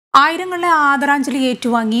ആയിരങ്ങളുടെ ആദരാഞ്ജലി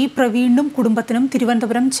ഏറ്റുവാങ്ങി പ്രവീണും കുടുംബത്തിനും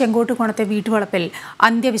തിരുവനന്തപുരം ചെങ്കോട്ടുകോണത്തെ വീട്ടുവളപ്പിൽ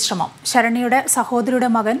അന്ത്യവിശ്രമം. ശരണ്യയുടെ സഹോദരിയുടെ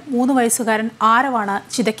മകൻ 3 വയസ്സുകാരൻ ആരവാണ്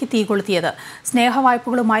ചിതയ്ക്ക് തീ കൊളുത്തിയത്.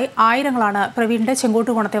 സ്നേഹവായ്പകളുമായി ആയിരങ്ങളാണ് പ്രവീണിന്റെ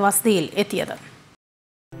ചെങ്കോട്ടുകോണത്തെ വസതിയിൽ എത്തിയത്.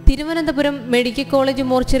 തിരുവനന്തപുരം മെഡിക്കൽ കോളേജ്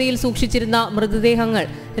മോർച്ചറിയിൽ സൂക്ഷിച്ചിരുന്ന മൃതദേഹങ്ങൾ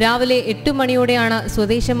രാവിലെ 8 മണിയോടെയാണ്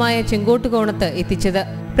സ്വദേശമായ ചെങ്കോട്ടുകോണത്ത് എത്തിച്ചത്.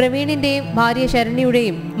 പ്രവീണിന്റെയും ഭാര്യ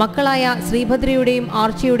ശരണ്യയുടെയും മക്കളായ ശ്രീഭദ്രയുടെയും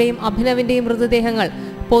ആർച്ചിയുടെയും അഭിനവിന്റെയും മൃതദേഹങ്ങൾ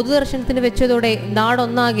പൊതുദർശനത്തിന് വെച്ചതോടെ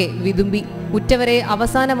നാടൊന്നാകെ വിതുമ്പി. ഉറ്റവരെ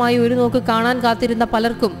അവസാനമായി ഒരു നോക്ക് കാണാൻ കാത്തിരുന്ന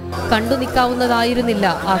പലർക്കും കണ്ടു നിൽക്കാവുന്നതായിരുന്നില്ല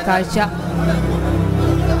ആ കാഴ്ച.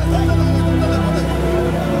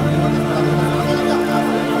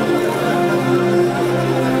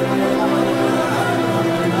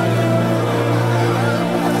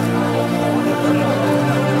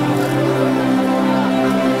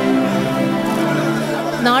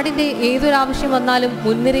 നാടിന്റെ ഏതൊരാവശ്യം വന്നാലും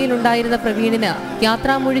മുൻനിരയിലുണ്ടായിരുന്ന പ്രവീണിന്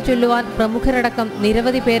യാത്രാമൊഴി ചൊല്ലുവാൻ പ്രമുഖരടക്കം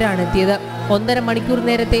നിരവധി പേരാണ് എത്തിയത്. 1.5 മണിക്കൂർ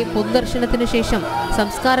നേരത്തെ പൊതുദർശനത്തിനു ശേഷം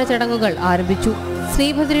സംസ്കാര ചടങ്ങുകൾ ആരംഭിച്ചു.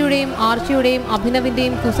 ശ്രീഭദ്രയുടെയും ആർച്ചിയുടെയും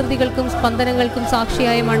അഭിനവിന്റെയും കുസൃതികൾക്കും സ്പന്ദനങ്ങൾക്കും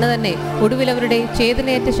സാക്ഷിയായ മണ്ണ് തന്നെ ഒടുവിലവരുടെ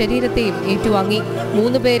ചേതനയേറ്റ ശരീരത്തെയും ഏറ്റുവാങ്ങി.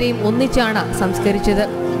 3 പേരെയും ഒന്നിച്ചാണ് സംസ്കരിച്ചത്.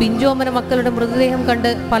 പിഞ്ചോമന മക്കളുടെ മൃതദേഹം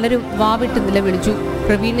കണ്ട് പലരും വാവിട്ട് നിലവിളിച്ചു.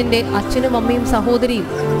 പ്രവീണിന്റെ അച്ഛനും അമ്മയും സഹോദരിയും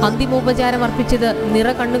അന്തിമോപചാരം അർപ്പിച്ചത്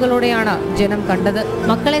നിറകണ്ണുകളോടെയാണ് ജനം കണ്ടത്.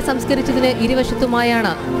 മക്കളെ സംസ്കരിച്ചതിന്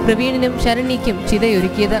ഇരുവശത്തുമായാണ് പ്രവീണിനും ശരണ്യയ്ക്കും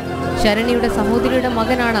ചിതയൊരുക്കിയത്. ശരണ്യയുടെ സഹോദരിയുടെ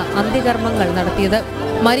മകനാണ് അന്ത്യകർമ്മങ്ങൾ നടത്തിയത്.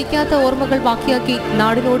 മരിക്കാത്ത ഓർമ്മകൾ ബാക്കിയാക്കി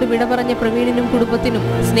നാടിനോട് വിട പറഞ്ഞ പ്രവീണിനും കുടുംബത്തിനും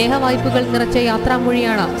സ്നേഹവായ്പകൾ നിറച്ച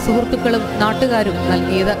യാത്രാമൊഴിയാണ് സുഹൃത്തുക്കളും നാട്ടുകാരും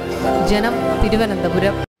നൽകിയത്. ജനം,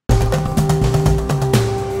 തിരുവനന്തപുരം.